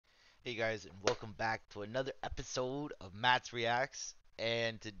Hey guys, and welcome back to another episode of Matt's Reacts.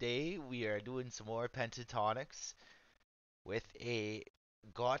 And today we are doing some more Pentatonix with a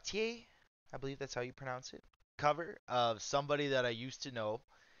Gautier, I believe that's how you pronounce it, cover of somebody that I used to know.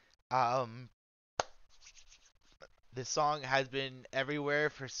 Um, this song has been everywhere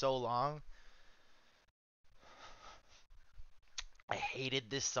for so long. I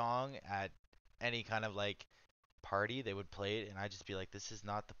hated this song at any kind of like party. They would play it, and I'd just be like, this is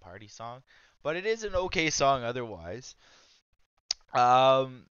not the party song. But it is an okay song otherwise.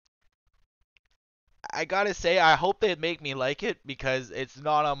 Um, I gotta say, I hope they make me like it because it's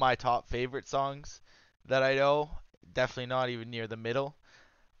not on my top favorite songs that I know. Definitely not even near the middle.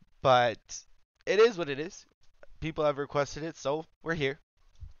 But it is what it is. People have requested it, so we're here.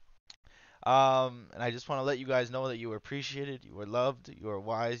 And I just want to let you guys know that you are appreciated, you are loved, you are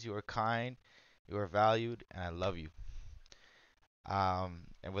wise, you are kind, you are valued, and I love you.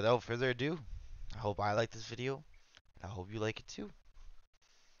 And without further ado, I hope I like this video, and I hope you like it too.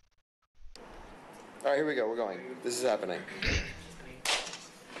 All right, here we go. We're going. This is happening.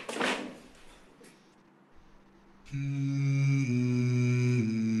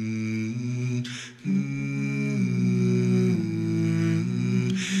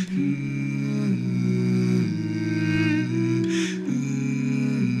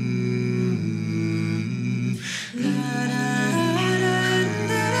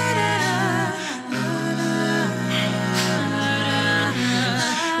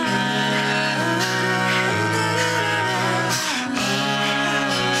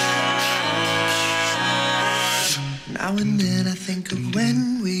 Now and then I think of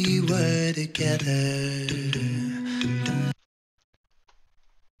when we were together.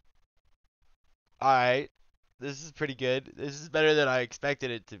 Alright, this is pretty good. This is better than I expected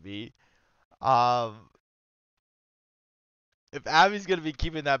it to be. Um, if Abby's gonna be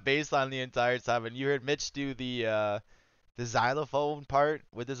keeping that bass line the entire time, and you heard Mitch do the xylophone part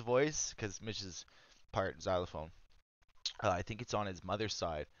with his voice, because Mitch's part xylophone. I think it's on his mother's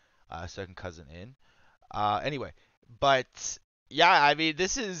side, second cousin in. Anyway, but yeah, I mean,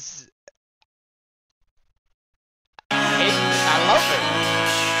 this is I love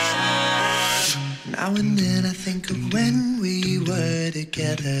Now and then I think of when we were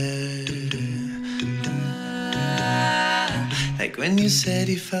together. Like when you said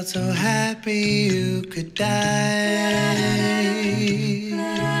you felt so happy you could die.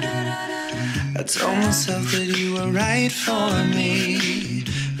 I told myself that you were right for me.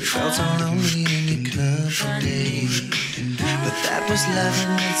 We felt so lonely in your company. But that was love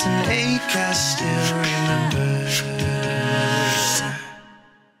and it's an ache I still remember.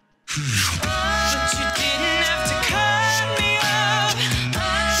 But you didn't have to cut me off.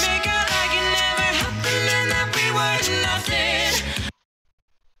 Make out like it never happened and that we were nothing.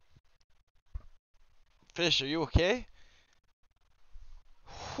 Fish, are you okay?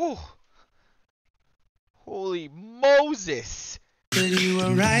 Whew. Holy Moses! But you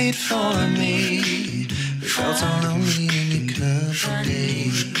were right for me. We felt so lonely in your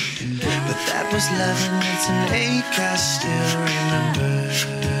company. But that was love and it's an ache I still remember.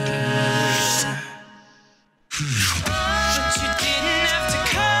 But you didn't have to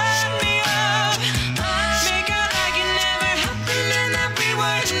cut me off. Make out like it never happened and that we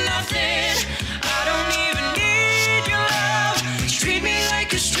were nothing. I don't even need your love. You treat me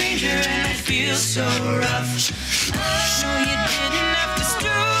like a stranger and I feel so rough. No, you didn't have to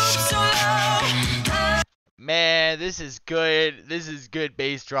stoop so low. Man, this is good. This is good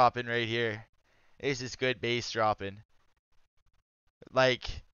bass dropping right here. This is good bass dropping.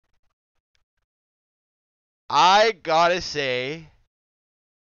 Like, I gotta say,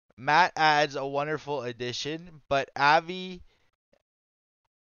 Matt adds a wonderful addition, but Avi,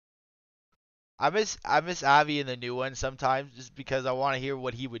 I miss Avi in the new one sometimes just because I want to hear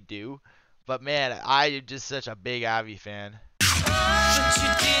what he would do. But man, I am just such a big Avi fan. But you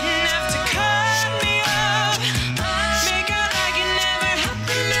didn't have to cut me off. Make out like it never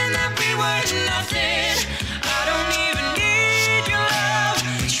happened and that we were nothing. I don't even need your love.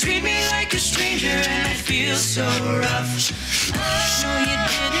 You treat me like a stranger and I feel so rough. No, you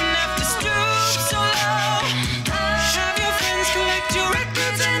didn't have to stoop so low. Have your friends collect your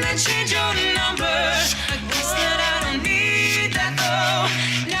records and then change your number. I guess that I don't need that though.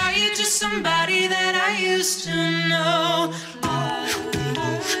 Now you're just somebody that I used to know.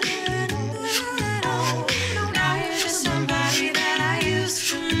 Now you're just somebody that I used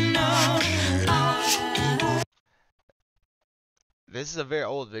to know. This is a very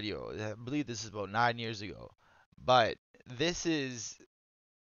old video. I believe this is about 9 years ago. But this is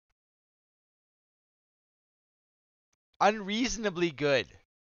unreasonably good.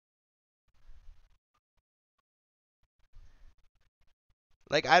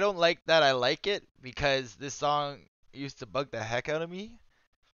 Like I don't like that I like it because this song used to bug the heck out of me.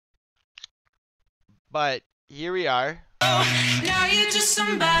 But here we are. Now you're just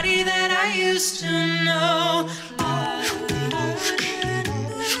somebody that I used to know.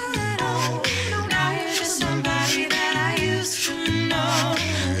 Now you're just somebody that I used to know.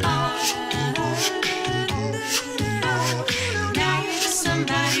 Now you're just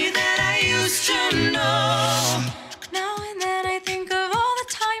somebody that I used to know. Now and then I think of all the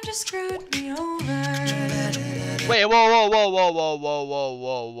times you screwed me over. Wait, whoa.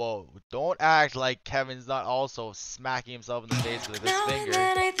 Don't act like Kevin's not also smacking himself in the face with his Now and finger.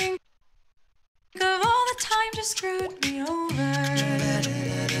 then I think of all the times you screwed me over.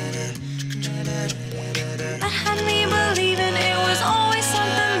 That had me believing it was always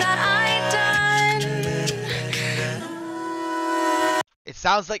something that I'd done. It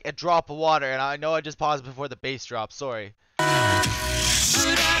sounds like a drop of water, and I know I just paused before the bass drop. Sorry. But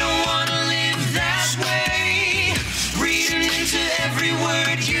I don't wanna live that way. Reading into every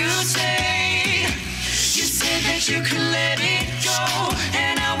word you say. You said that you could let it go,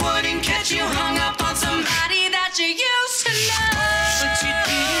 and I wouldn't catch you hung up on somebody that you used to know. But you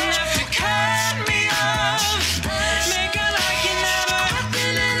didn't have to cut me off. Make it like it never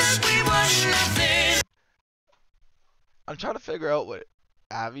happened and that we were nothing. I'm trying to figure out what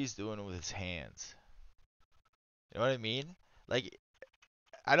Avi's doing with his hands. You know what I mean? Like,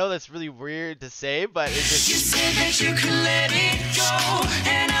 I know that's really weird to say, but it's just. You said that you could let it go,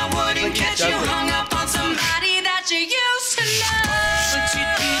 and I wouldn't catch you hung up on somebody that you used to know. But you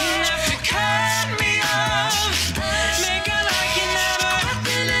didn't have to cut me off. Make it like it never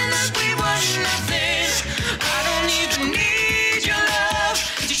happened and that we were nothing. I don't even need your love.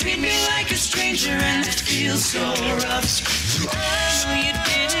 You treat me like a stranger and it feels so rough. No, you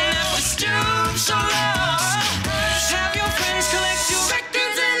didn't have to stoop so low. Have your friends collect your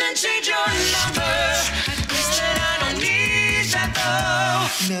records and then change your number. I guess that I don't need that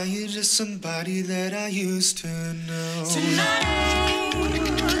though. Now you're just somebody that I used to know. To know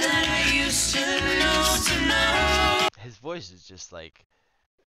that I used to know, to know. His voice is just like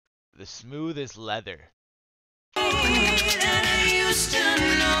the smoothest leather. That I used to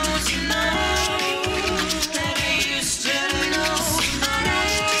know, to know. That I used to know.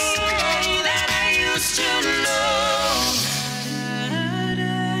 That I used to know.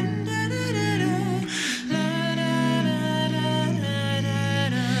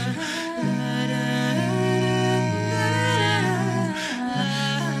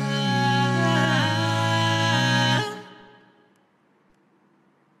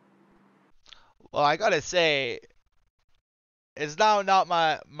 Well, I gotta say, it's now not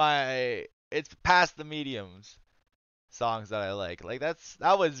my. It's past the mediums songs that I like. Like that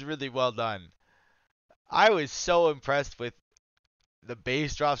was really well done. I was so impressed with the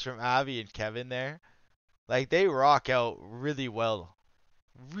bass drops from Avi and Kevin there. Like they rock out really well.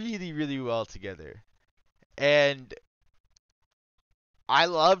 Really well together. And I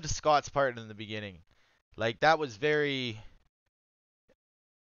loved Scott's part in the beginning. Like that was very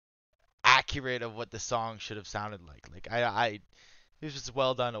accurate of what the song should have sounded like. Like I it was just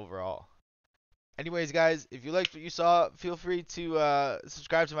well done overall. Anyways, guys, if you liked what you saw, feel free to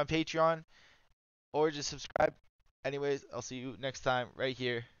subscribe to my Patreon or just subscribe. Anyways, I'll see you next time right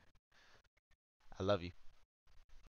here. I love you.